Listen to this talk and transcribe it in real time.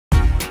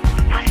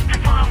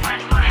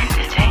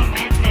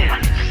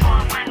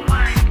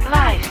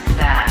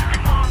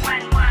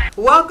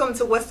Welcome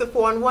to What's the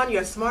 4-in-1,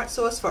 your smart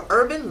source for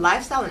urban,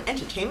 lifestyle, and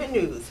entertainment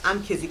news.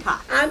 I'm Kizzy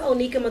Cox. I'm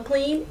Onika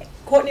McLean.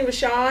 Courtney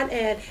Rashad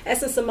and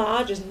Essence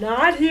Samaj is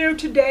not here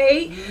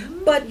today,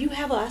 but you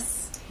have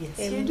us. Yes,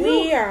 and you do.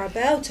 We are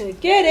about to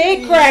get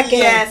it cracking.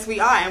 Yes,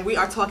 we are. And we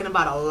are talking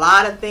about a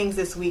lot of things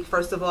this week.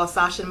 First of all,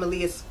 Sasha and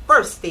Malia's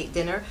first state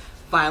dinner,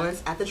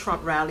 violence at the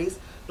Trump rallies.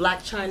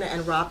 Blac Chyna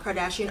and Rob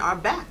Kardashian are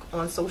back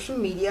on social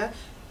media.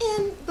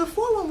 And the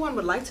 411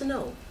 would like to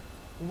know,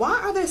 why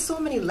are there so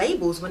many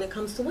labels when it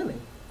comes to women?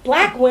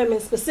 Black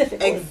women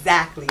specifically.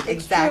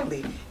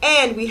 Exactly.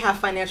 And we have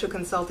financial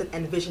consultant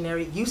and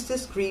visionary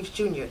Eustace Greaves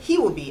Jr. He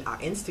will be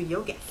our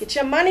in-studio guest. Get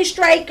your money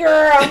straight,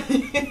 girl.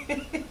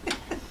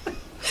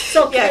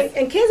 So, yes.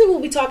 and Kizzy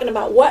will be talking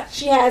about what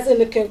she has in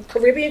the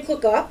Caribbean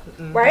cook-up,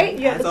 right?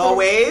 You As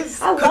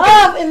always. I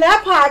love in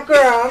that pot,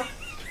 girl.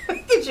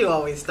 Get you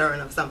always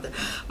stirring up something.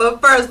 But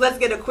first, let's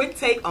get a quick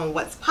take on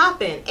what's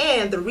poppin'.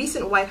 And the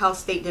recent White House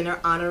state dinner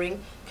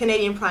honoring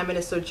Canadian Prime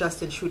Minister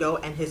Justin Trudeau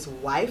and his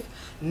wife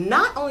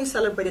not only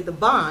celebrated the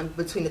bond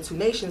between the two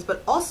nations,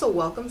 but also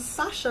welcomed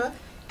Sasha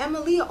and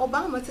Malia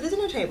Obama to the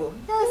dinner table.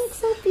 Yes. That's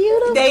so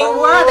beautiful.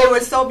 They were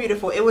so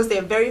beautiful. It was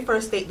their very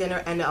first state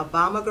dinner, and the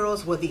Obama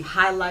girls were the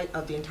highlight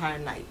of the entire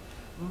night.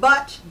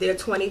 But their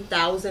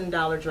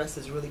 $20,000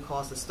 dresses really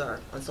caused a stir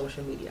on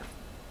social media.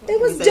 It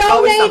was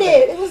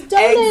donated. It was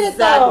donated,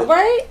 though,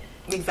 right?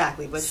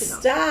 Exactly, but you know.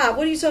 Stop.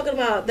 What are you talking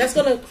about? That's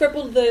going to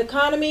cripple the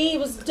economy. It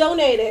was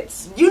donated.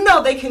 You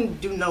know they can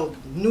do no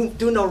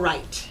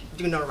right.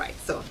 Do no right.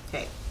 So,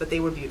 hey, but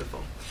they were beautiful.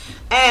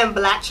 And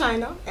Blac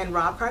Chyna and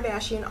Rob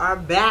Kardashian are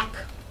back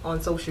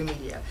on social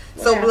media.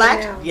 So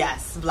Blac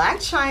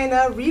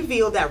Chyna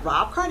revealed that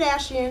Rob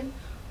Kardashian,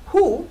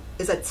 who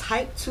is a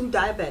type 2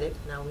 diabetic,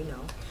 now we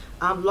know,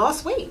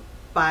 lost weight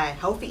by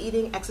healthy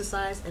eating,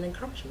 exercise, and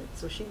encouragement.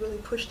 So she really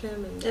pushed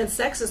him. And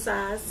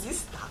sexercise. You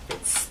stop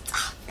it.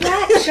 Stop it.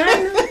 Blac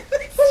Chyna.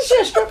 Wasn't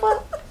she a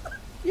stripper?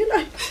 You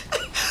know.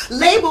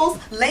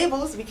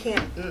 Labels, we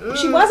can't.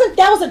 She wasn't.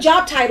 That was a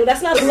job title.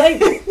 That's not a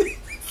label.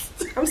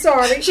 I'm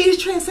sorry.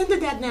 She's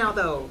transcended that now,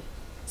 though.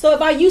 So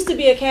if I used to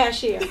be a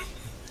cashier,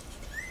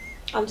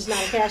 I'm just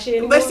not a cashier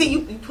anymore. But see,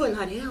 you putting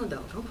her down,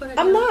 though. Don't put her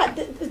down. I'm not.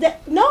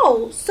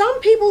 No.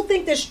 Some people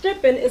think that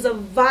stripping is a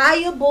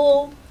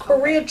viable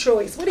career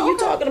choice. What are you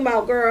talking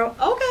about, girl?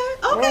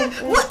 Okay.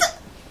 What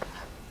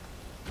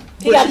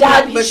the?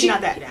 But she's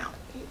not that down.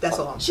 That's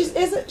all.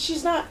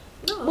 She's not.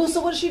 No. Well,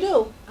 so what does she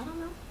do? I don't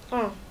know.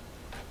 Oh.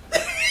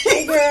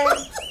 Hey,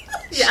 girl.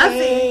 Yeah, I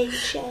see.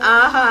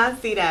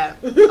 See that.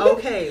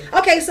 Okay.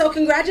 Okay, so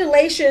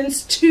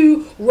congratulations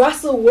to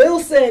Russell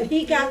Wilson.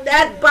 He got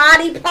that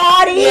body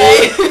party.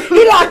 Yeah.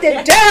 He locked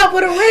it down,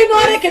 put a ring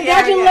on it.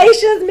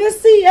 Congratulations,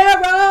 Miss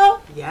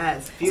Ciara.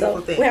 Yes,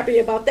 beautiful thing. We're happy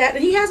about that.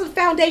 And he has a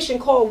foundation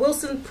called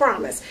Wilson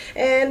Promise.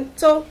 And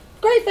so,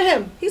 great for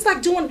him. He's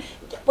like doing,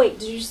 wait,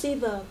 did you see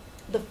the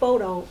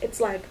photo? It's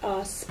like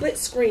a split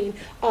screen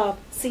of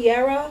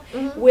Ciara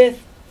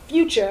with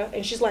Future,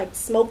 and she's like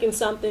smoking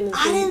something. And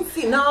I didn't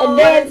see. And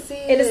then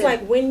it's like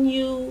when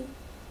you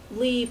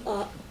leave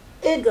a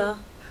Igga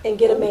and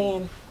get a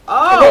man.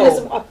 Oh. And then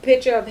there's a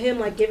picture of him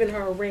like giving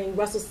her a ring.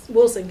 Russell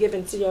Wilson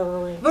giving Ciara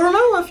a ring. But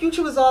remember when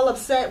Future was all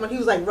upset when he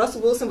was like,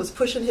 Russell Wilson was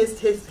pushing his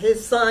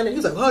son, and he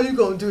was like, how you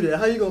gonna do that?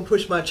 How you gonna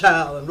push my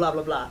child? And blah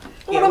blah blah.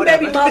 Well,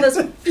 baby mother's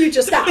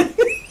Future, stop.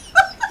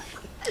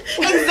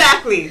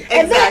 Exactly.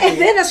 And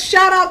then a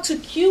shout out to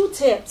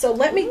Q-Tip. So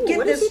let me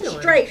get this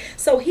straight.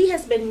 So he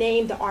has been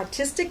named the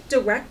artistic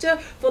director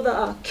for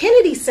the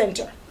Kennedy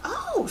Center.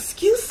 Oh,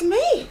 excuse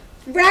me.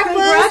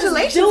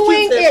 Congratulations,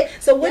 doing it.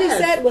 So what he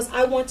said was,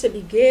 I want to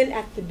begin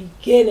at the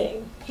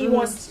beginning. He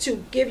wants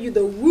to give you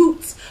the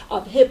roots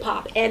of hip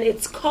hop and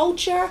its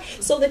culture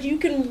so that you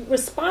can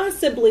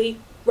responsibly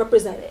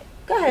represent it.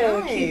 Go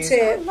ahead,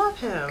 Q-Tip. I love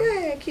him. Go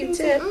ahead,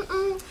 Q-Tip.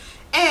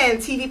 And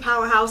TV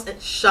powerhouse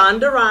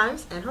Shonda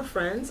Rhimes and her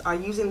friends are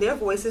using their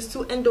voices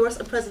to endorse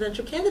a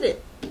presidential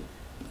candidate.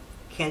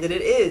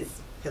 Candidate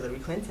is Hillary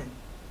Clinton.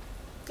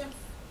 Yes.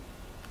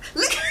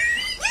 Look,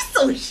 you're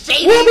so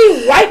shady. We'll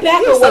be right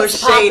back with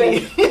what's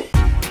shady.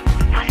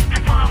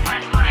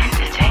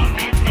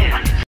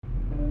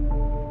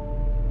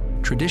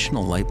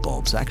 Traditional light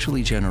bulbs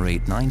actually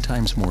generate 9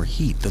 times more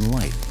heat than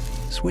light.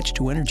 Switch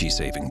to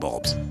energy-saving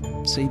bulbs.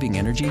 Saving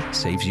energy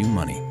saves you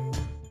money.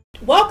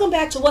 Welcome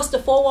back to What's the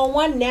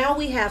 411. Now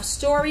we have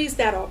stories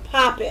that are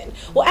popping.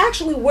 Well,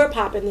 actually, we're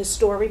popping this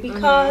story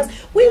because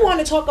we want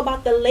to talk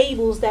about the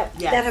labels that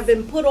have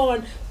been put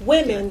on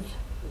women,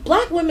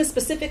 black women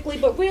specifically,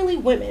 but really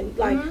women,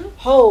 like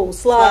hoe,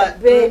 slut,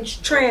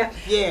 bitch, tramp,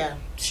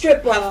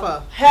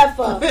 stripper,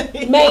 heifer,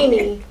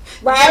 mammy,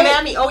 right? Yeah,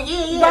 mammy. Oh,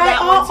 yeah, right?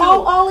 That one too.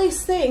 All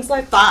these things,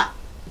 like thought.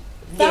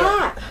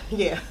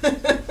 Yeah.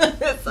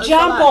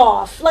 Jump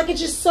off. Like, it's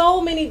just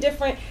so many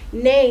different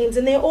names,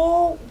 and they're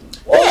all...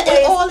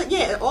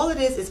 all it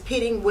is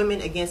pitting women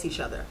against each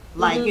other.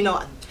 Like, you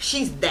know,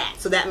 she's that,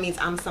 so that means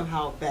I'm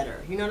somehow better.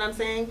 You know what I'm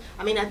saying?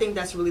 I mean, I think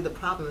that's really the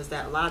problem, is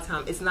that a lot of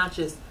times it's not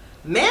just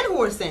men who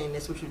are saying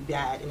this, which is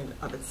bad in and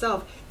of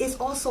itself. It's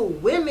also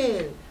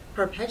women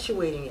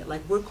perpetuating it.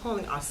 Like, we're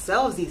calling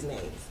ourselves these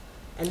names.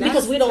 And that's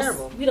because we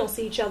terrible. don't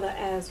see each other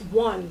as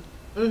one.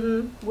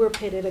 Mm-hmm. We're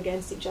pitted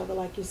against each other,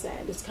 like you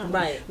said. It's kind of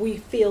right. We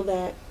feel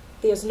that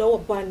there's no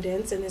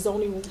abundance and there's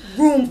only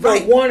room for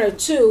one or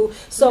two.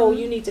 So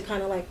you need to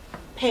kind of like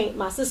paint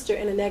my sister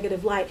in a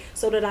negative light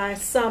so that I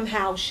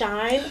somehow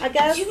shine, I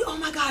guess. Oh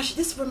my gosh,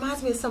 this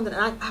reminds me of something.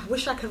 I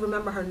wish I could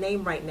remember her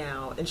name right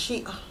now. And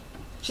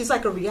she's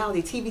like a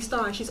reality TV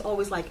star, and she's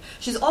always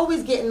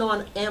getting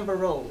on Amber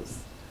Rose.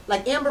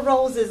 Like Amber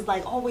Rose is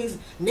like always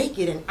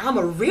naked, and I'm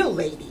a real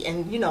lady,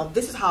 and you know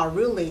this is how a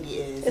real lady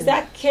is. Is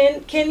that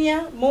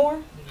Kenya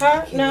Moore?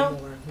 Her? No,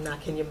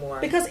 not Kenya Moore.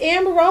 Because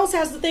Amber Rose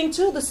has the thing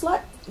too, the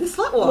slut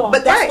walk.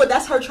 But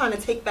that's her trying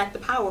to take back the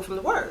power from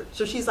the word.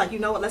 So she's like, you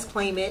know what? Let's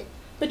claim it.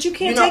 But you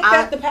can't take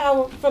back the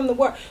power from the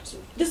word. So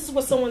this is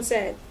what someone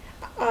said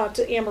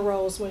to Amber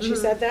Rose when she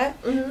said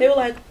that. Mm-hmm. They were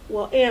like,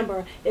 well,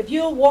 Amber, if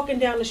you're walking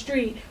down the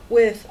street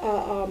with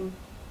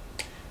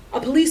a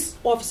police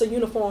officer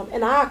uniform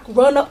and I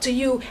run up to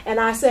you and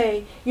I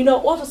say, you know,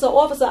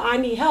 officer, I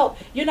need help,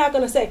 you're not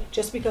going to say,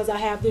 just because I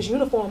have this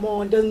uniform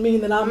on doesn't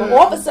mean that I'm an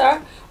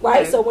officer,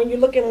 right? So when you're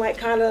looking like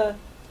kind of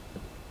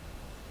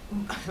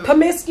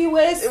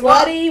promiscuous,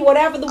 slutty,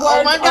 whatever the word.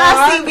 Oh my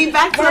God! See, we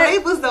back to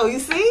labels, though. You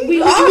see,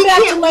 we are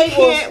back to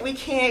labels. We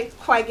can't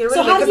quite get rid of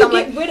it. So how do you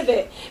get rid of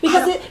it?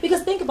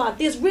 Because think about it.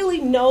 There's really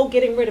no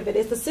getting rid of it.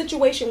 It's the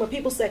situation where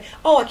people say,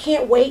 "Oh, I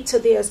can't wait till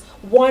there's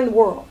one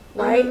world."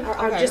 Right?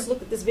 I just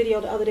looked at this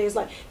video the other day. It's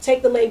like,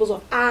 take the labels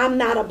off. I'm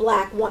not a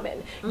black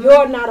woman.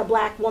 You're not a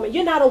black woman.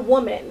 You're not a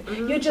woman.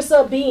 You're just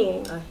a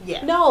being.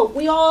 No,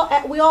 we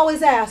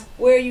always ask,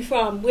 where are you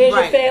from? Where's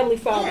your family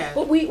from? Yeah.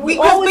 But we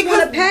always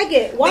want to peg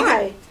it.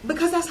 Why?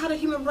 Because that's how the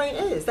human brain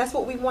is. That's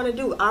what we want to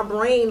do. Our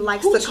brain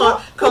likes to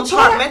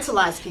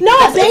compartmentalize people. No,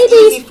 that's babies.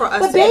 Easy for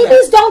us but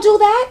babies don't do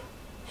that.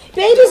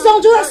 Babies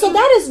don't do that. So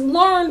that is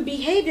learned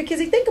behavior. Because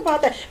you think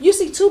about that. You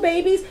see two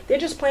babies, they're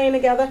just playing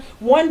together.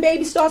 One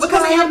baby starts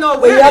crying. Because they have no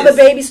awareness. The other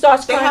baby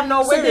starts crying. They have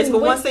no awareness.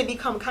 But once they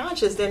become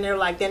conscious, then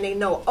they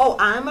know, oh,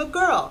 I'm a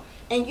girl.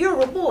 And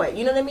you're a boy.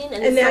 You know what I mean?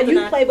 And now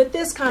you play with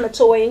this kind of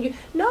toy. And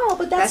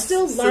but that's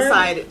still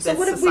learned. So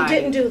what if we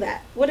didn't do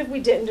that? What if we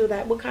didn't do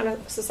that? What kind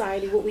of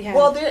society would we have?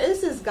 Well, there is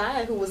this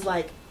guy who was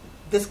like,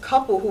 this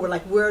couple who were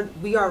like,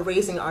 we are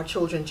raising our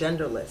children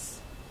genderless.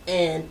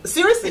 And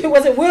seriously,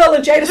 was it Will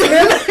and Jada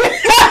Smith?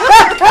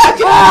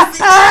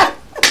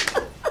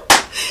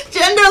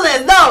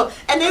 Genderless, no.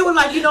 And they were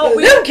like, you know,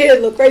 little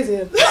kids look crazy.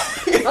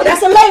 Oh,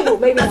 that's a label,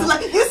 maybe.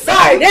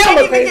 Sorry, they don't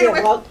look crazy.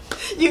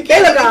 You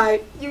can't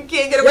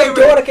get away with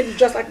it. Your daughter can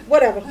dress like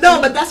whatever.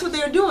 No, but that's what they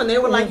were doing. They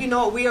were like, you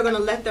know, we are going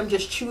to let them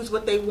just choose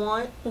what they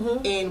want,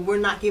 and we're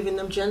not giving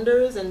them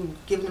genders and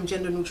giving them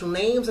gender neutral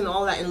names and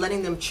all that, and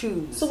letting them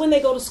choose. So when they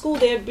go to school,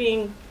 they're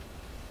being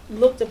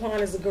looked upon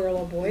as a girl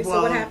or boy.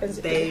 So what happens?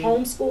 They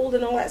homeschooled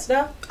and all that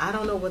stuff? I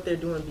don't know what they're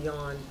doing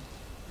beyond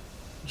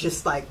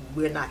just like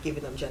we're not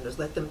giving them genders.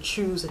 Let them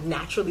choose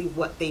naturally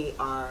what they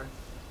are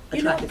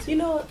attracted to. You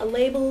know, a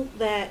label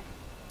that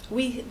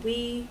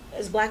we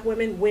as black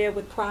women wear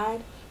with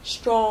pride,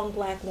 strong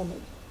black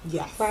woman.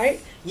 Yes. Right?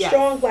 Yes.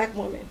 Strong black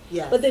woman.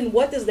 Yes. But then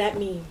what does that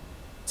mean?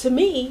 To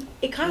me,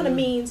 it kind of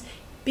means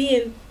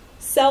being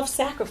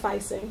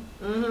self-sacrificing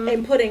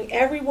and putting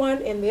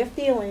everyone and their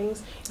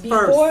feelings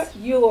before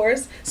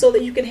yours so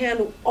that you can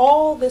handle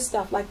all this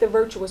stuff, like the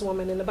virtuous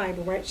woman in the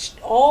Bible, right?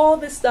 All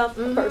this stuff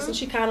first, and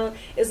she kind of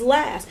is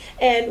last.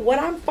 And what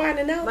I'm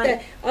finding out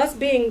that us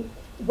being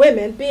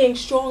women, being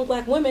strong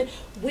black women,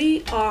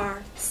 we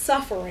are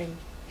suffering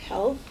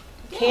health,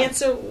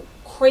 cancer,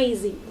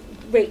 crazy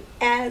rate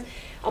as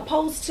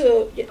opposed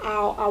to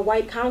our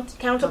white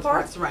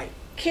counterparts. Right.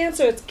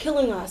 Cancer is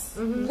killing us,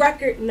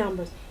 record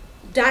numbers.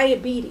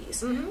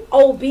 Diabetes,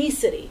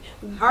 obesity,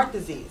 heart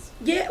disease.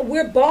 Yeah,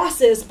 we're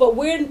bosses, but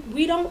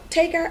we don't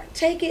take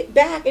it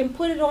back and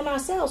put it on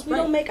ourselves. We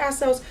don't make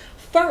ourselves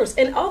first.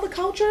 In other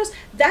cultures,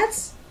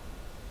 that's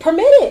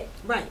permitted.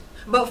 Right.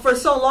 But for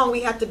so long,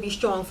 we have to be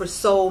strong for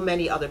so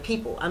many other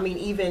people. I mean,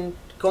 even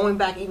going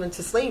back even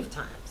to slave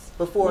times,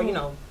 before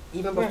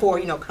even before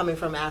coming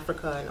from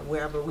Africa and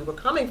wherever we were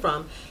coming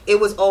from,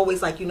 it was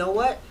always like, you know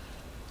what?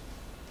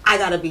 I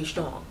gotta be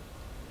strong.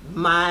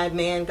 My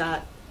man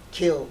got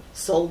killed,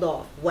 sold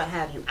off, what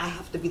have you. I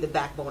have to be the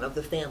backbone of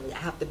the family. I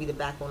have to be the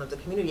backbone of the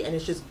community, and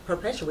it's just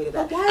perpetuated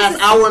that as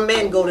our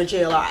men go to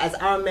jail, or as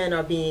our men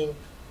are being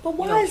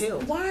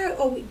killed.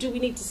 Do we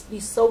need to be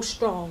so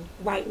strong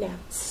right now?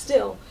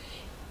 Still,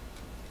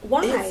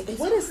 why?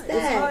 What is that?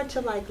 It's hard to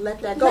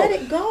let that go. Let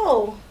it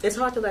go. It's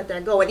hard to let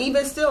that go, and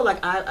even still,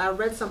 I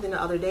read something the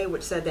other day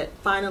which said that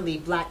finally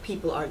black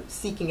people are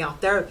seeking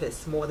out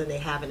therapists more than they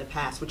have in the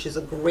past, which is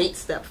a great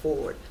step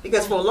forward.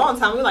 Because for a long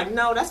time we were like,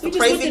 no, that's for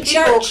crazy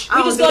people. We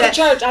just go to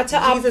church. I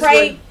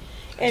pray.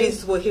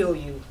 Jesus will heal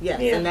you.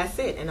 Yes, and that's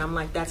it. And I'm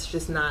like,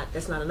 that's not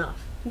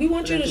enough. We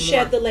want you to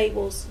shed the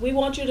labels. We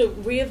want you to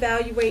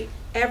reevaluate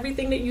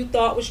everything that you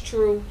thought was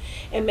true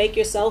and make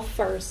yourself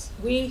first.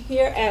 We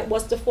here at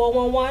What's the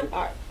 411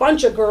 are a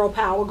bunch of girl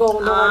power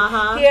going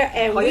on here,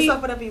 and call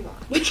yourself whatever you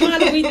want. We're trying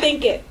to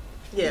rethink it.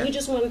 Yeah. We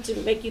just wanted to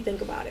make you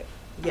think about it.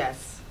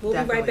 Yes. We'll be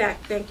right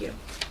back. Thank you.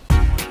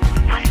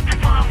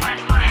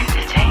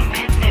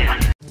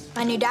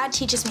 My new dad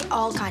teaches me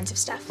all kinds of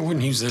stuff. I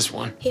wouldn't use this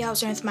one. He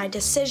helps me with my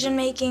decision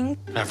making.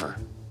 Ever.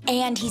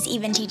 And he's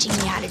even teaching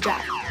me how to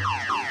drive.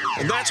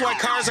 And that's why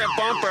cars have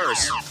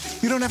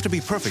bumpers. You don't have to be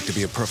perfect to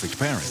be a perfect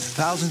parent.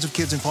 Thousands of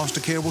kids in foster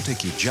care will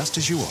take you just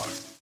as you are.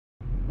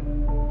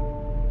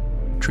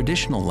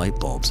 Traditional light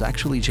bulbs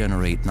actually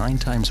generate 9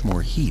 times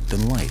more heat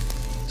than light.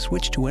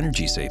 Switch to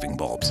energy-saving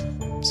bulbs.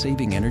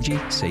 Saving energy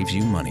saves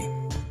you money.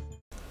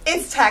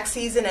 It's tax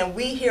season, and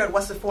we here at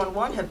What's the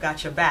 4-in-1 have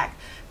got your back.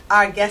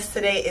 Our guest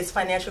today is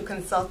financial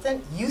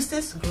consultant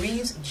Eustace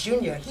Greaves,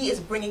 Jr. He is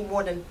bringing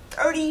more than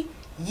 30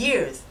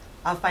 years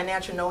of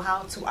financial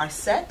know-how to our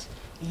set.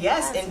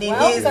 Yes, indeed.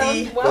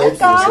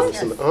 Welcome.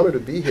 It's an honor to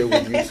be here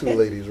with you two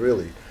ladies,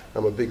 really.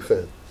 I'm a big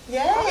fan.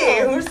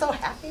 Yay, we're so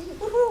happy.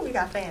 Woohoo, we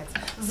got fans.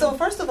 So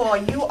first of all,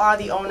 you are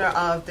the owner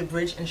of the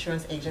Bridge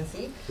Insurance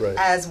Agency, right,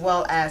 as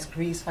well as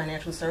Greaves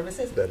Financial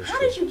Services. That is How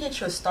true. did you get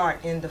your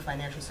start in the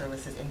financial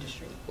services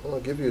industry? Well, I'll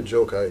give you a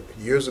joke.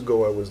 Years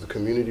ago, I was the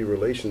community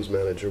relations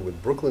manager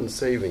with Brooklyn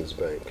Savings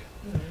Bank.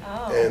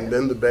 Oh. And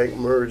then the bank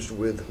merged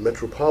with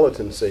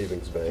Metropolitan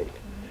Savings Bank.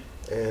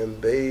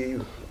 And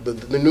the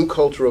new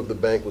culture of the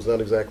bank was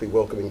not exactly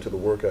welcoming to the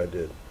work I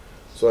did.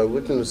 So I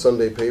looked in the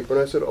Sunday paper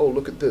and I said, oh,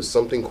 look at this,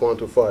 something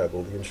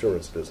quantifiable, the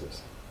insurance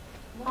business.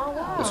 Oh,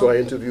 wow. And so I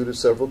interviewed at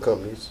several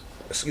companies,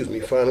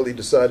 finally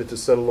decided to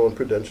settle on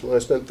Prudential, and I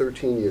spent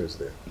 13 years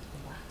there.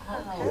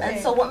 Wow. Okay.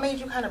 And so what made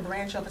you kind of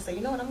branch up and say,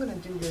 you know what, I'm going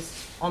to do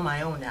this on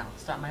my own now,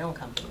 start my own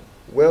company?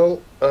 Well,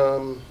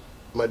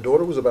 my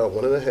daughter was about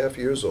 1.5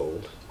 years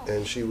old,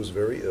 and she was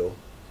very ill,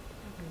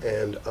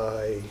 and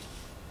I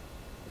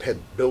had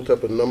built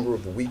up a number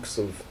of weeks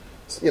of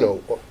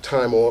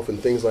time off and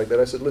things like that.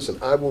 I said, listen,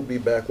 I will be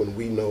back when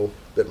we know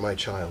that my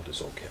child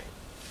is okay.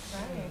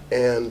 Right.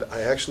 And I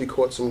actually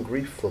caught some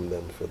grief from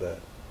them for that.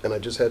 And I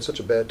just had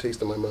such a bad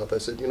taste in my mouth, I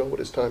said, you know what,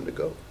 it's time to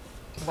go.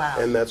 Wow.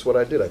 And that's what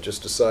I did. I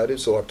just decided,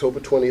 so October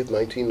 20th,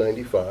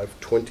 1995,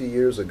 20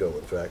 years ago,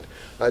 in fact,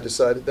 I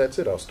decided that's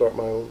it, I'll start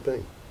my own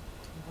thing.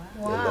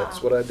 Wow. And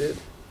that's what I did.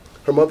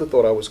 Her mother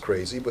thought I was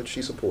crazy, but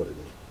she supported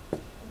me.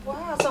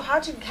 Wow. So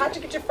how'd you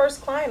get your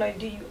first client? Or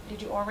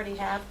did you already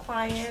have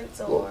clients?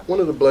 Or Well,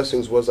 one of the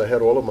blessings was I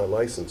had all of my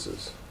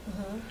licenses.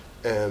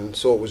 And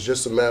so it was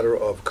just a matter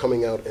of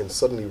coming out and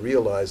suddenly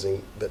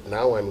realizing that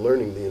now I'm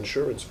learning the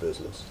insurance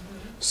business,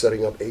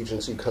 setting up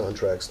agency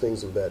contracts,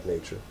 things of that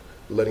nature,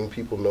 letting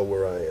people know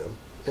where I am.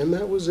 And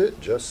that was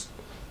it, just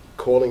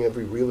calling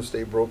every real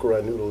estate broker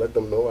I knew to let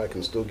them know I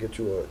can still get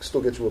you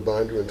a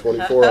binder in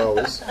 24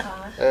 hours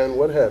and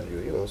what have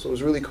you. So it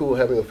was really cool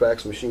having a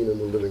fax machine in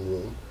the living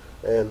room.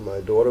 And my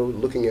daughter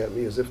looking at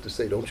me as if to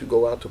say, don't you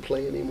go out to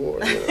play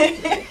anymore?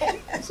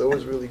 So it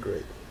was really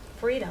great.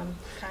 freedom,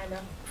 kind of.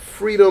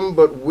 Freedom,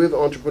 but with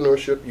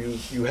entrepreneurship,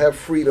 you have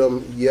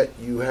freedom, yet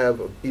you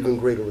have an even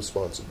greater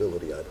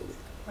responsibility, I believe.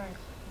 Right.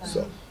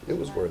 So it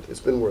was worth it.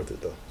 It's been worth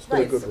it, though. It's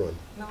been a good run.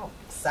 No,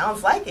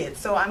 sounds like it.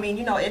 So, I mean,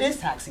 it is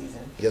tax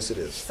season. Yes, it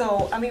is.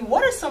 So, I mean,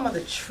 what are some of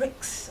the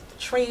tricks of the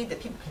trade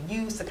that people can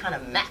use to kind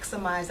of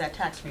maximize that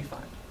tax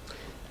refund?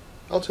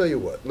 I'll tell you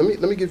what.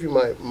 Let me give you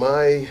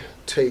my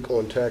take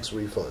on tax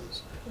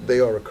refunds.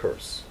 They are a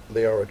curse.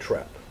 They are a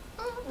trap.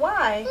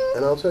 Why?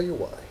 And I'll tell you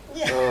why.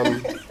 Yeah.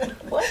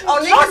 What Oh,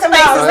 are you talking niggas'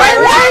 about?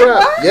 faces,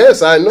 right?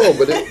 Yes, I know,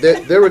 but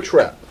they're a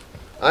trap.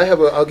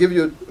 I'll give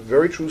you a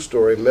very true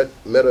story. Met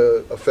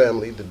a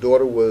family. The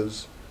daughter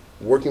was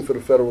working for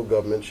the federal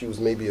government. She was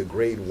maybe a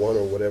grade 1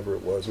 or whatever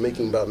it was,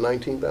 making about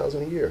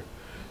 $19,000 a year.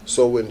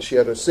 So when she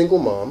had a single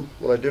mom,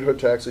 when I did her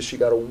taxes, she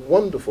got a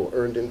wonderful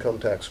earned income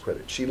tax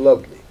credit. She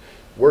loved me,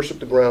 worshipped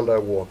the ground I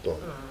walked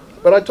on.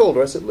 But I told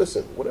her, I said,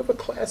 listen, whatever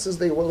classes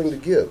they're willing to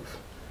give,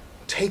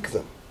 take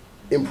them,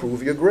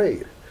 improve your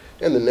grade.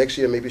 And the next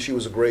year, maybe she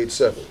was a grade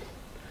 7.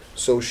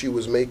 So she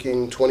was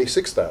making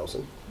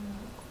 $26,000.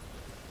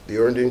 The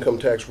earned income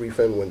tax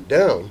refund went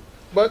down,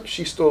 but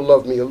she still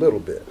loved me a little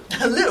bit.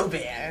 A little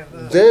bit.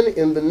 Then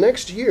in the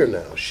next year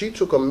now, she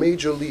took a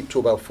major leap to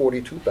about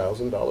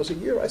 $42,000 a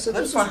year. I said,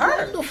 Good this for is her.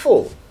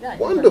 wonderful, Yeah,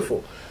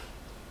 wonderful.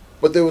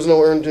 But there was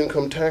no earned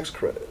income tax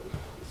credit.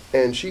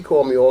 And she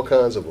called me all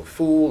kinds of a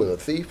fool and a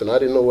thief, and I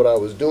didn't know what I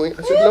was doing.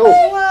 I said, no,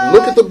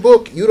 look at the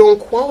book. You don't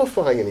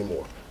qualify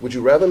anymore. Would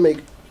you rather make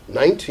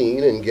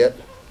 19 and get,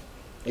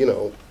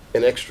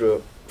 an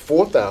extra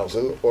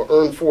 4,000 or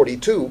earn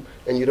 42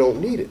 and you don't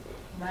need it?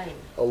 Right.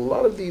 A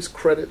lot of these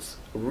credits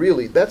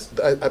really,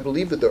 I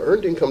believe that the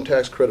earned income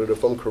tax credit,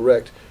 if I'm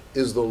correct,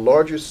 is the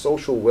largest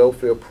social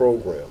welfare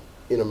program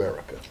in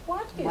America.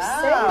 Why do you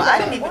Wow, say that? I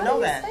didn't even know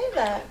Why that. do you say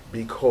that?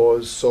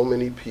 Because so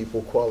many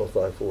people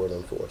qualify for it,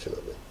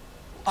 unfortunately.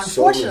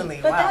 Unfortunately,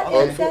 But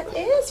wow. that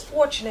is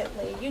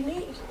fortunately. You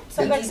need need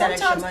that extra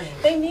sometimes money.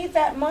 they need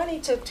that money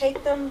to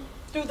take them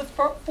through the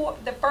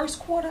first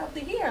quarter of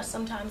the year.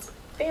 Sometimes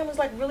families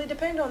really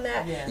depend on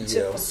that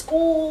for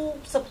school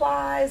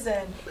supplies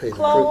and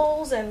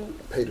clothes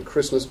and pay the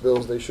Christmas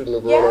bills they shouldn't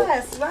have brought up.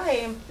 yes,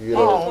 right.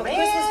 Oh, man,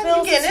 Christmas you're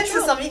bills, getting it's into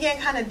true. something. You're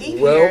getting kind of deep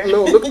Well, here.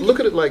 no, look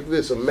at it like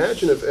this.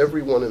 Imagine if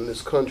everyone in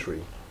this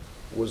country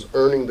was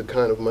earning the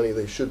kind of money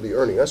they should be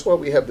earning. That's why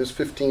we have this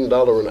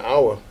 $15 an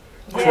hour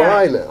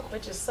cry now.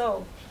 Which is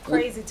so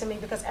crazy to me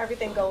because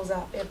everything goes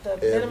up. If the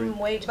minimum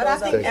wage but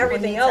goes I think up,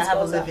 everything else have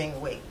goes a up. living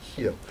wage.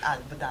 Yeah.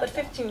 But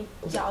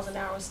 $15 an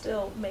hour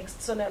still makes,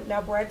 so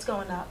now bread's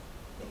going up.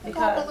 It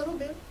go up a little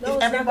bit. No,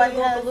 it's not going to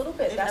go up a little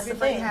bit. That's the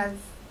thing. Everybody has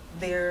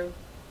their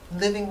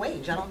living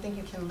wage. I don't think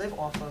you can live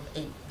off of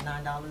 $8,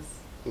 $9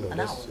 an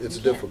hour. It's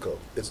difficult.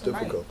 It's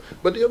difficult.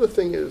 But the other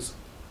thing is,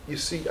 you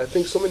see, I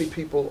think so many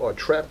people are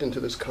trapped into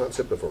this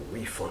concept of a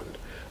refund.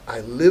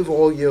 I live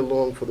all year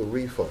long for the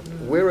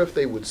refund. Where if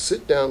they would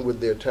sit down with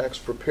their tax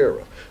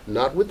preparer,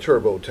 not with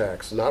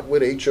TurboTax, not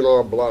with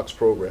H&R Block's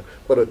program,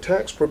 but a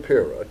tax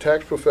preparer, a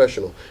tax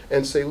professional,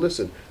 and say,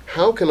 listen,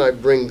 how can I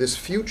bring this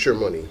future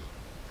money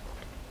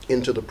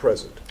into the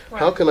present? Right.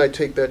 How can I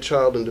take that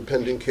child and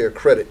dependent care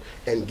credit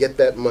and get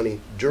that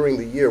money during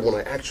the year when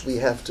I actually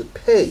have to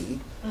pay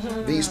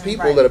these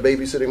people that are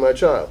babysitting my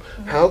child?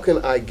 How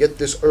can I get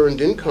this earned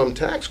income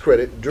tax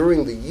credit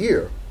during the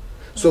year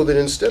so that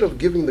instead of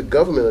giving the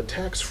government a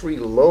tax-free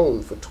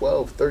loan for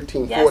 12,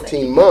 13,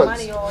 14 months,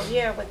 money all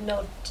year with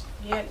no,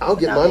 I'll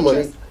get my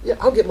money. Yeah,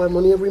 I'll get my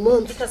money every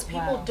month. Because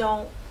people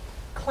don't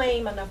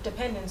claim enough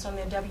dependence on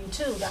their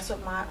W-2. That's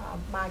what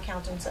my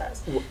accountant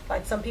says.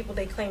 Like some people,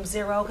 they claim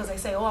 0 because they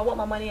say, "Oh, I want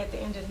my money at the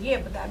end of the year,"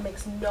 but that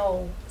makes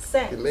no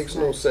sense. It makes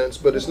no sense.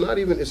 But it's not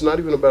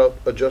even about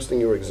adjusting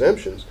your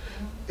exemptions.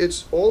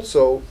 It's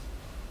also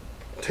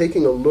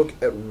taking a look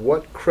at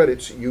what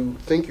credits you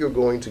think you're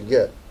going to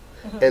get,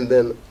 and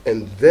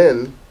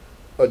then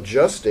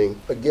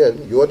adjusting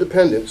again your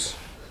dependence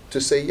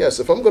to say, yes,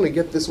 if I'm going to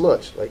get this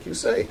much, like you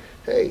say,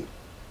 hey,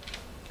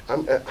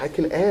 I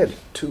can add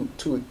two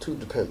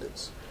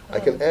dependents. I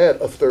can add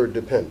a third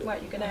dependent.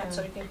 Right, you can add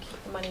so you can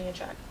keep the money in your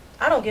check.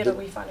 I don't get a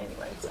refund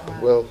anyway. So.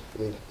 Well,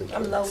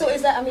 I'm low. So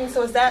is that one of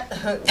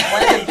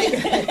the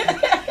biggest?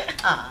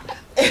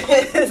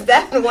 Is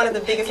that one of the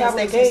biggest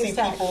mistakes you see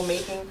people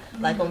making?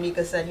 Like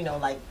Omika said,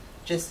 like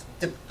just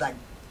like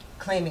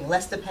claiming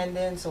less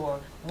dependence,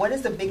 or what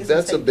is the biggest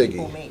mistake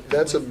people make?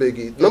 That's a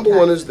biggie. Number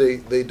one is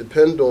they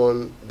depend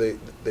on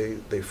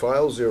they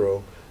file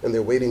 0 and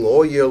they're waiting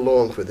all year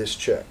long for this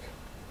check.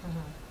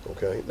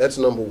 Okay, that's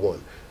number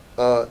one.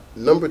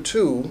 Number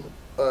two,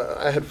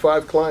 I had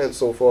 5 clients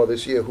so far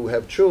this year who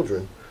have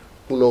children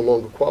who no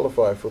longer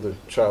qualify for the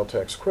child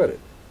tax credit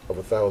of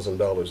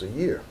 $1,000 a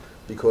year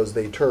because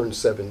they turned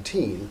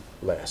 17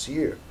 last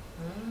year.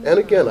 And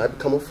again, I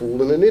become a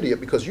fool and an idiot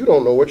because you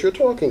don't know what you're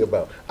talking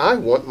about. I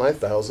want my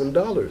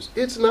 $1,000.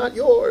 It's not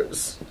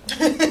yours.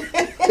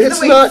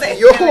 It's not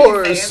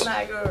yours. It's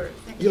not yours.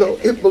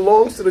 It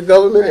belongs to the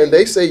government, and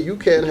they say you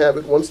can't have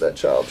it once that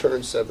child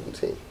turns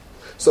 17.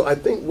 So I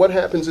think what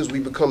happens is we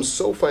become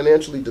so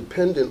financially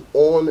dependent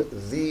on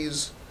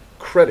these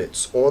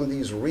credits, on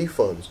these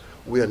refunds,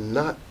 we're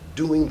not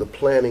doing the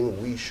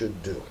planning we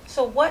should do.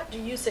 So what do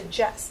you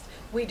suggest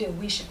we do?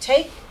 We should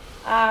take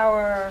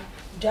our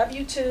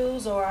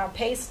W-2s or our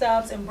pay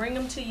stubs and bring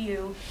them to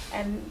you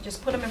and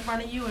just put them in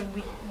front of you and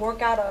we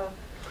work out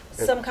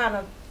some kind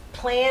of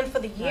plan for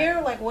the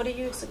year? Like, what do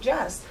you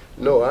suggest?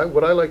 No,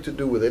 what I like to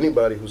do with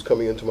anybody who's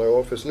coming into my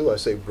office new, I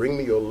say, bring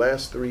me your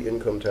last 3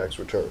 income tax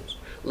returns.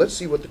 Let's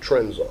see what the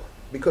trends are.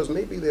 Because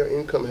maybe their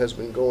income has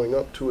been going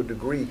up to a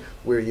degree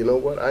where, you know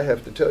what, I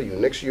have to tell you,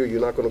 next year you're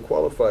not going to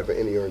qualify for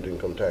any earned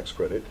income tax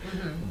credit.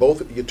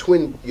 Both your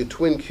twin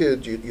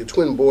kids, your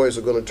twin boys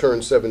are going to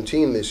turn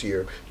 17 this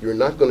year. You're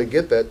not going to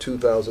get that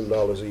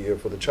 $2,000 a year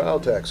for the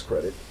child tax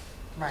credit.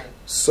 Right.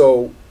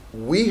 So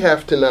we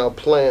have to now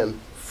plan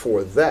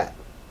for that.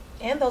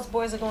 And those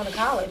boys are going to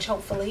college,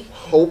 hopefully.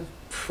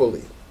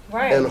 Hopefully.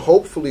 Right. And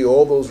hopefully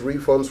all those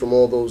refunds from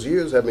all those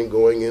years have been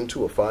going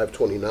into a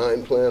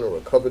 529 plan or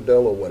a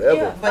Coverdell or whatever.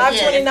 Yeah,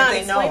 529.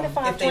 Explain the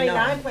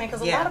 529 plan,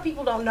 because a lot of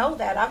people don't know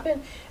that.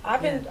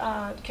 I've been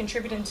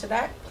contributing to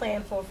that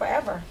plan for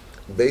forever.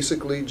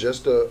 Basically,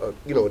 just a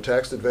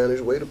tax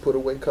advantage way to put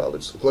away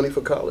money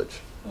for college.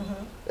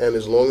 And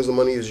as long as the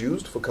money is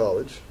used for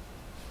college,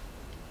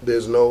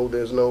 there's no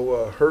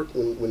hurt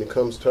when it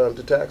comes time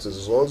to taxes.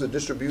 As long as the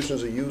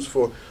distributions are used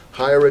for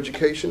higher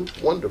education,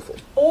 wonderful.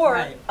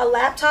 Or a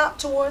laptop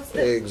towards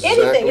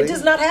anything. It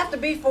does not have to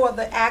be for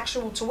the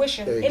actual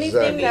tuition.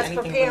 Anything that's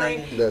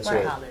preparing. That's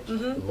right. College.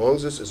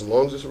 As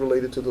long as it's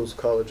related to those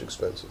college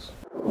expenses.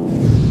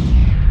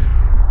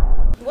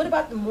 What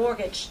about the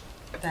mortgage?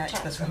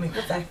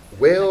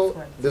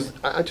 Well,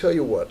 I tell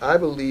you what, I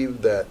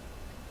believe that,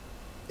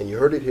 and you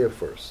heard it here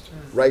first,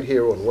 right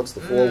here on What's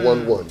the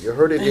 411. You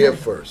heard it here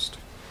first.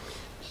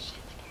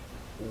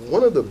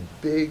 One of the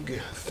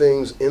big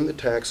things in the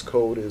tax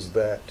code is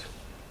that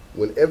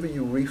whenever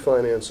you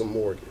refinance a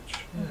mortgage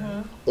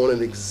on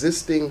an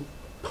existing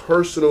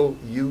personal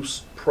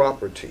use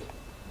property,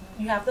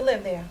 you have to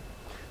live there.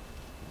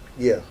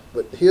 Yeah,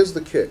 but here's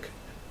the kick.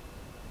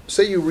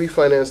 Say you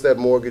refinance that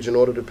mortgage in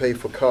order to pay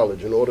for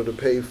college, in order to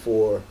pay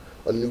for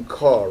a new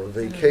car, a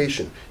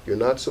vacation, you're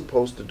not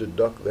supposed to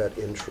deduct that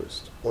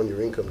interest on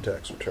your income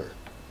tax return.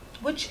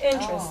 Which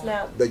interest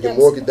now?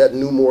 That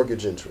new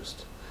mortgage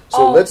interest.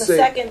 So let's say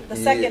the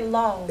second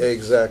loan.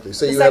 Exactly.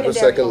 Say The you have a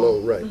second secondary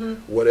loan, right?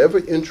 Whatever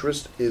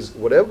interest is,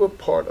 whatever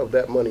part of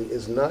that money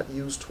is not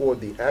used toward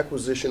the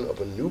acquisition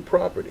of a new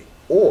property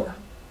or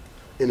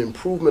an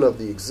improvement of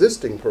the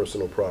existing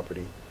personal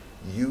property,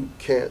 you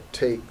can't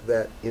take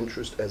that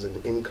interest as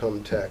an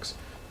income tax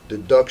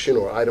deduction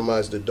or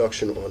itemized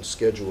deduction on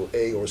Schedule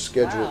A or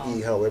Schedule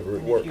E, however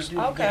it works. If you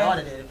do, you get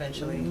audited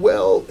eventually.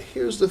 Well,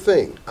 here's the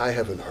thing. I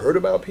haven't heard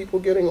about people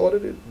getting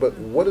audited, but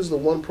what is the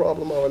one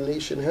problem our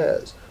nation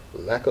has?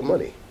 Lack of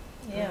money.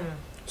 Yeah.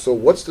 So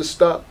what's to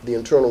stop the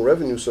Internal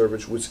Revenue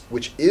Service,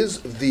 which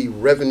is the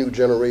revenue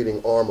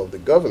generating arm of the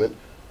government,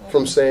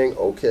 from saying,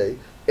 okay,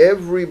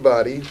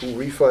 everybody who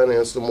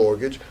refinanced the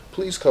mortgage,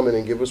 please come in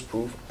and give us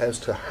proof as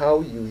to how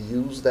you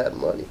use that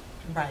money.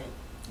 Right.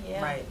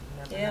 Yeah. Right.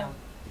 Never know.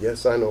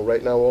 Yes, I know.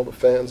 Right now, all the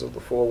fans of the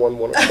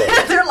 411 are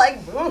crying. They're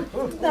like,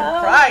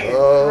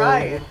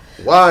 crying.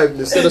 Why?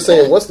 Instead of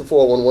saying, what's the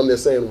 411, they're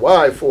saying,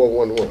 why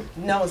 411?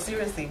 No,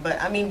 seriously. But,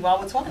 I mean,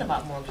 while we're talking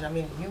about mortgage, I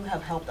mean, you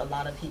have helped a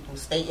lot of people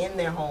stay in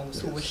their homes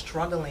who were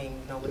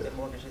struggling, you know, with their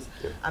mortgages.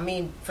 I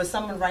mean, for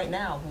someone right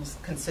now who's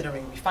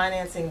considering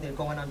refinancing, they're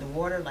going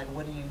underwater, like,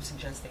 what do you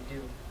suggest they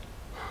do?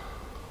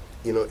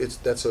 You know,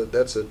 that's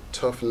a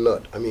tough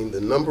nut. I mean, the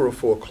number of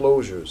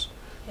foreclosures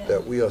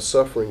that we are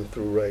suffering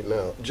through right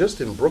now,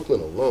 just in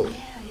Brooklyn alone,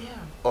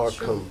 are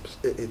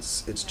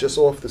it's just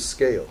off the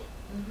scale.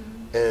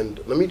 And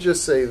let me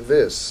just say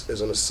this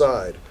as an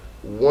aside: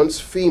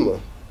 once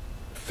FEMA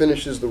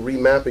finishes the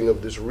remapping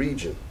of this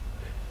region,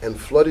 and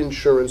flood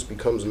insurance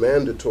becomes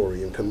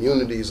mandatory in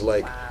communities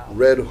like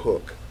Red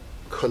Hook,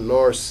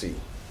 Canarsie,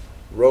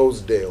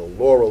 Rosedale,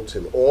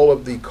 Laurelton, all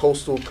of the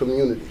coastal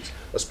communities,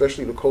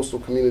 especially the coastal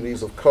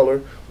communities of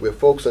color, where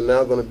folks are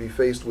now going to be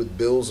faced with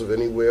bills of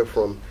anywhere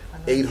from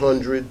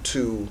 $800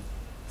 to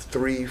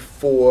 $3,000,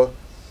 $4,000,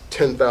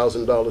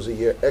 $10,000 a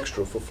year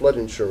extra for flood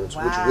insurance,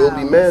 which will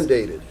be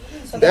mandated.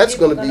 So that's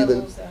going to be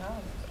lose their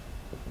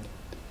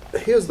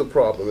homes. Here's the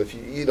problem. If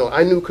you know,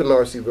 I knew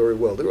Canarsie very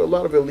well. There were a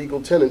lot of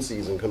illegal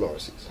tenancies in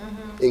Canarsie.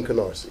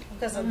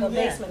 Because of the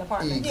basement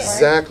apartments.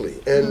 Exactly.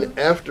 Right? And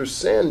after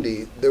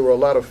Sandy, there were a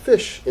lot of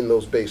fish in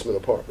those basement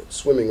apartments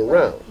swimming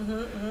around.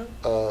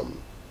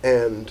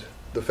 And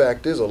the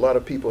fact is, a lot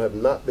of people have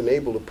not been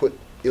able to put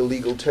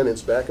illegal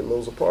tenants back in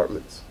those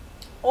apartments.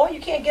 Or you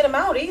can't get them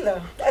out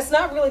either. That's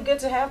not really good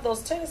to have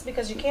those tenants,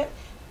 because you can't,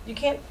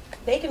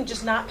 they can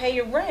just not pay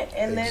your rent,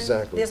 and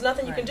then there's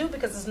nothing you can do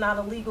because it's not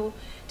a legal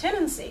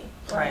tenancy.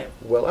 Right.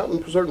 Well, out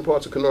in certain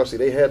parts of Canarsie,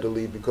 they had to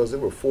leave because there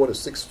were 4 to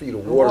 6 feet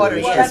of water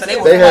in the so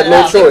street. They had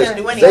no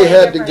choice. They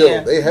had to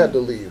go. They had to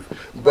leave.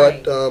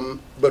 But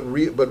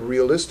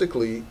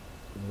realistically,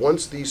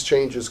 once these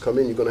changes come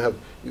in, you're going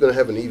to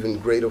have an even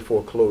greater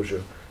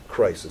foreclosure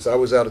crisis. I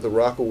was out at the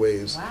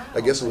Rockaways. I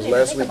guess it was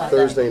last week,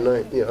 Thursday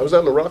night. Yeah, I was out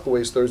in the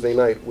Rockaways Thursday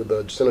night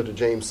with Senator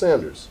James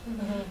Sanders.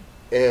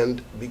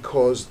 And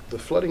because the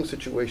flooding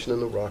situation in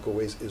the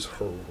Rockaways is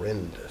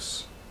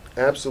horrendous,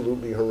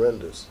 absolutely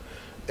horrendous.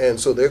 And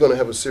so they're going to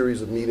have a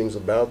series of meetings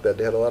about that.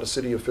 They had a lot of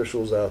city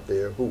officials out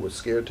there who were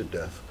scared to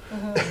death.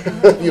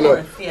 You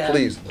know,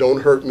 please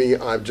don't hurt me.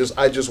 I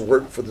just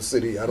work for the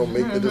city. I don't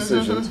make the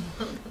decisions.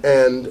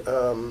 And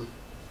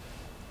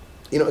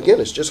you know, again,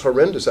 it's just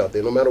horrendous out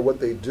there. No matter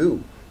what they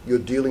do, you're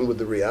dealing with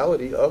the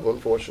reality of,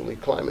 unfortunately,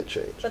 climate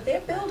change. But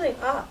they're building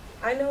up.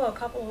 I know a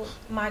couple of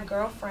my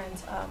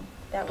girlfriends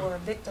that were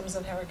victims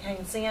of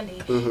Hurricane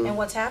Sandy, and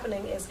what's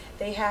happening is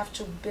they have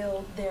to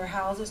build their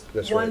houses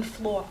one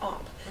floor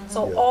up.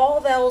 So all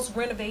those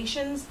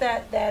renovations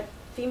that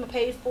FEMA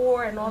paid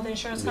for and all the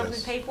insurance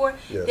companies paid for,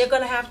 they're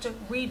going to have to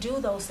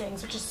redo those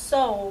things, which is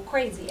so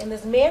crazy. And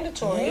it's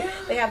mandatory.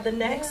 They have the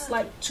next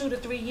like 2 to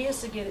 3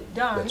 years to get it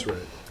done. That's right.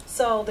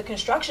 So the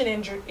construction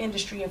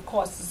industry, of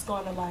course, is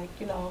going to, like,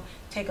 you know,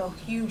 take a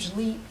huge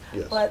leap.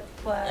 But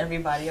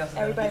everybody else is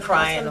going to be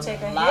crying lots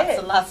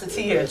and lots of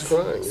tears.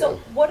 Crying, so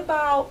what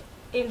about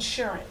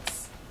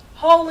insurance?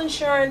 Whole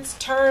insurance,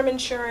 term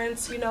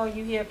insurance, you know,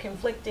 you hear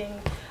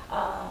conflicting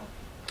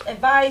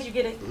advice, you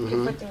get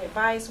conflicting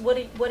advice. What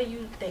do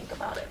you think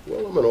about it?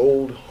 Well, I'm an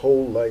old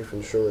whole life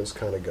insurance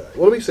kind of guy.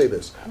 Well, let me say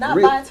this.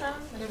 Not buy a term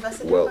and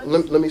invest in Well,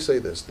 let me say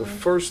this. The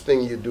first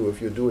thing you do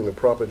if you're doing a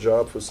proper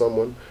job for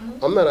someone,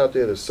 I'm not out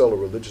there to sell a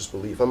religious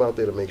belief. I'm out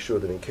there to make sure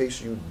that in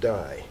case you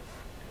die,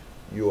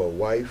 your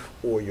wife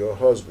or your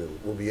husband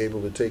will be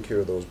able to take care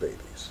of those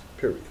babies,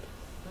 period.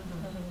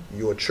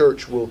 Your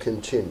church will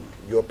continue.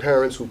 Your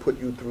parents who put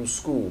you through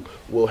school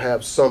will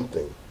have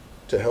something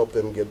to help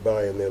them get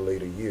by in their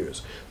later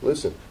years.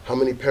 Listen, how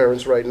many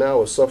parents right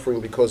now are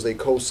suffering because they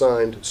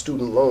co-signed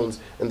student loans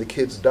and the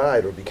kids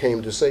died or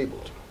became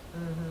disabled?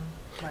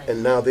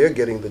 And now they're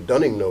getting the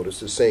dunning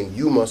notices saying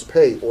you must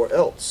pay or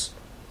else.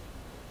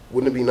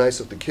 Wouldn't it be nice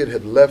if the kid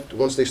had left,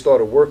 once they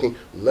started working,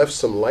 left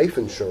some life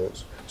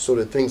insurance so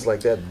that things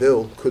like that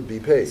bill could be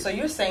paid? So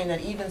you're saying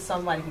that even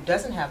somebody who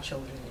doesn't have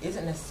children,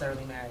 isn't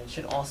necessarily married,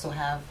 should also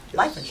have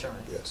life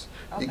insurance? Yes.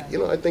 Okay. You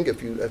know, I think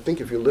if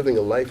you're living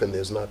a life and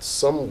there's not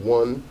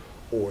someone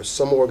or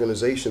some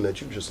organization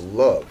that you just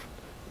love,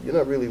 you're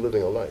not really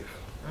living a life.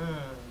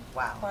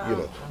 Wow. You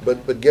know,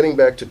 but getting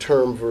back to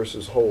term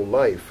versus whole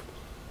life,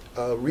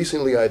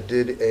 recently I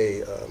did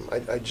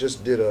I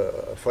just did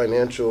a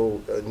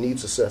financial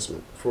needs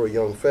assessment for a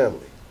young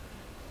family.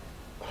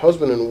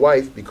 Husband and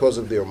wife, because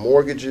of their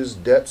mortgages,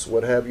 debts,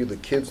 what have you, the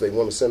kids, they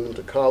want to send them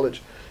to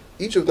college.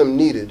 Each of them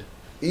needed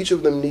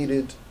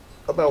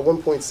about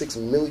 $1.6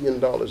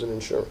 million in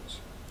insurance.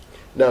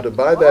 Now, to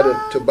buy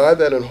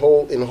that in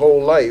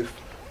whole life,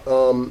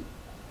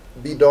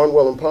 be darn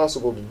well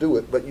impossible to do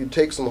it. But you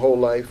take some whole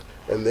life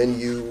and then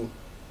you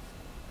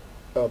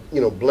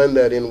blend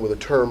that in with a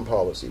term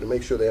policy to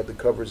make sure they have the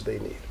coverage they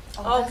need.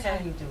 Oh, that's how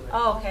you do it.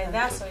 Okay,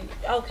 that's what.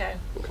 Okay.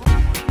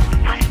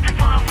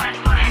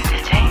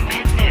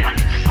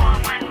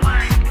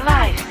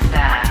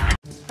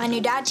 My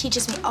new dad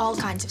teaches me all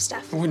kinds of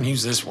stuff. I wouldn't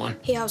use this one.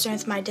 He helps me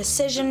with my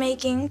decision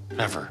making.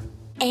 Ever.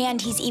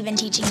 And he's even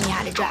teaching me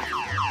how to drive.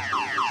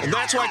 And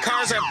that's why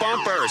cars have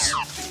bumpers.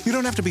 You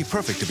don't have to be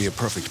perfect to be a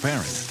perfect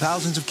parent.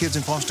 Thousands of kids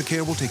in foster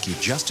care will take you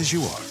just as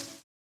you are.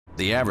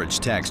 The average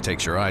text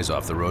takes your eyes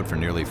off the road for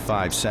nearly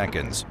 5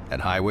 seconds.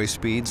 At highway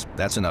speeds,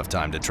 that's enough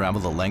time to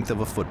travel the length of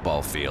a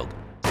football field.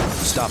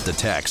 Stop the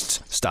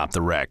texts, stop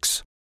the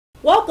wrecks.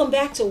 Welcome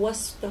back to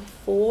What's the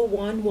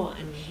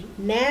 411.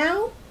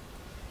 Now,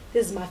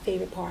 this is my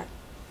favorite part.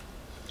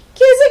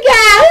 Kizzy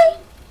guy.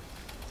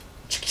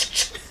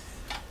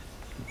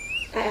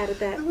 I added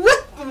that. What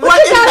is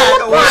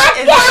that?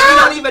 You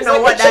don't even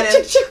know what that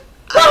is.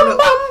 No.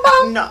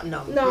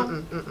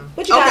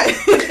 What you got?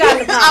 What you got in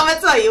the pot? I'm going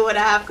to tell you what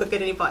I have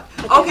cooking in the pot.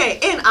 Okay,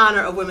 in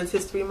honor of Women's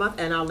History Month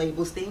and our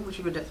labels theme, which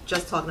we were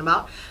just talking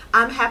about,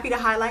 I'm happy to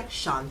highlight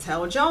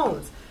Chantal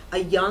Jones, a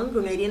young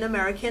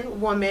Grenadian-American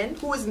woman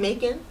who is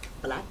making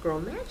black girl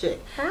magic.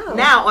 How?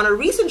 Now, on a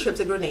recent trip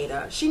to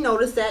Grenada, she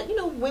noticed that,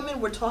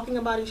 women were talking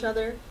about each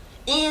other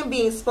and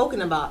being spoken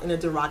about in a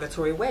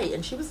derogatory way.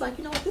 And she was like,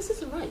 you know what, this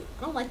isn't right.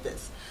 I don't like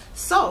this.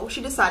 So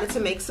she decided to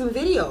make some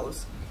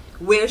videos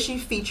where she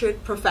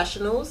featured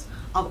professionals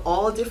of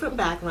all different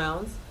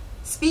backgrounds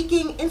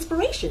speaking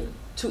inspiration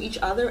to each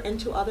other and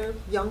to other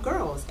young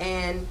girls.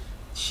 And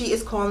she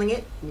is calling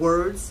it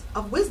Words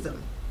of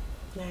Wisdom.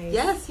 Nice.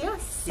 Yes.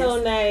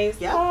 So nice.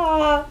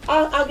 Yeah.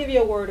 I'll give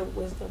you a word of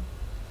wisdom.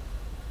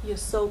 You're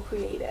so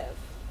creative.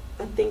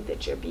 I think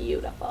that you're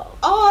beautiful.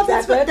 Oh,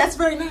 that's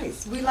very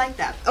nice. We like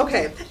that.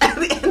 Okay, at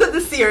the end of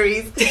the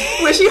series,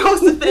 where she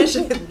hopes to finish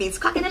beats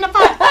cooking in the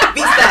pot.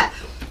 Beats that.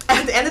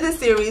 At the end of the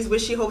series,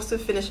 which she hopes to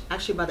finish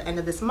actually by the end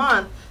of this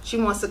month, she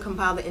wants to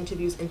compile the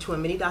interviews into a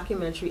mini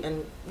documentary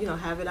and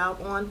have it out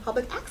on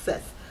public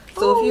access.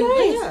 So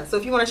nice. So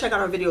if you want to check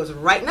out her videos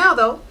right now,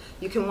 though,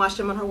 you can watch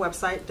them on her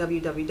website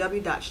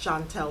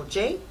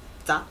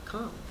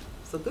www.chantaljay.com.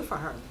 So good for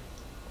her.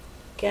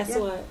 Guess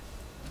what?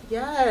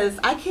 Yes,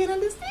 I can't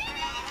understand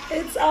it.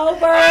 It's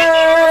over.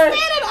 I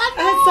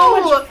had so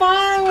much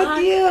fun with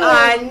you.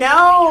 I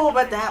know,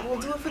 but that will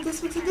do it for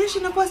this week's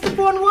edition of What's the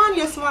 411,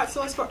 your smart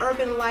source for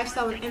urban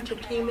lifestyle and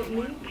entertainment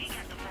news.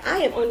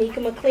 I am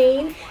Onika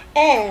McLean,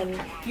 and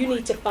you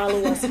need to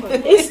follow us on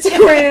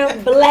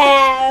Instagram,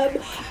 Blab,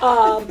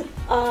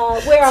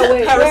 where are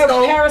we?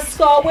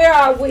 Periscope. Where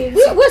are we?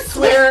 We're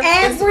Twitter.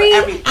 Every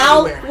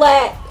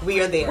outlet.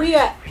 We are there. We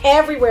are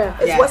everywhere.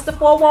 It's what's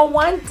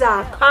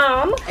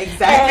the411.com.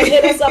 Exactly. And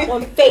hit us up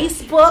on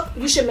Facebook.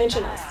 You should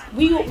mention us.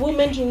 We'll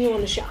mention you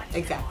on the show.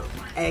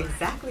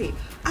 Exactly.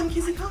 I'm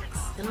Kizzy Cox,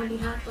 and on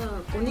behalf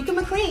of Onika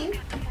McLean,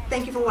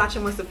 thank you for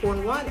watching What's the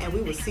 411, and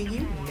we will see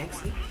you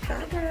next week.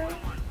 Bye, girl.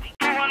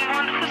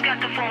 411, who's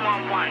got the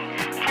 411?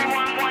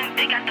 411,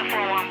 they got the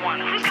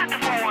 411. Who's got the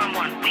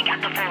 411? We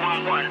got the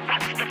 411.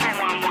 What's the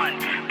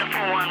 411? The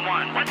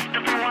 411. What's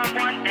the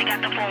 411? They got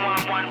the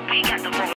 411. We got the 411.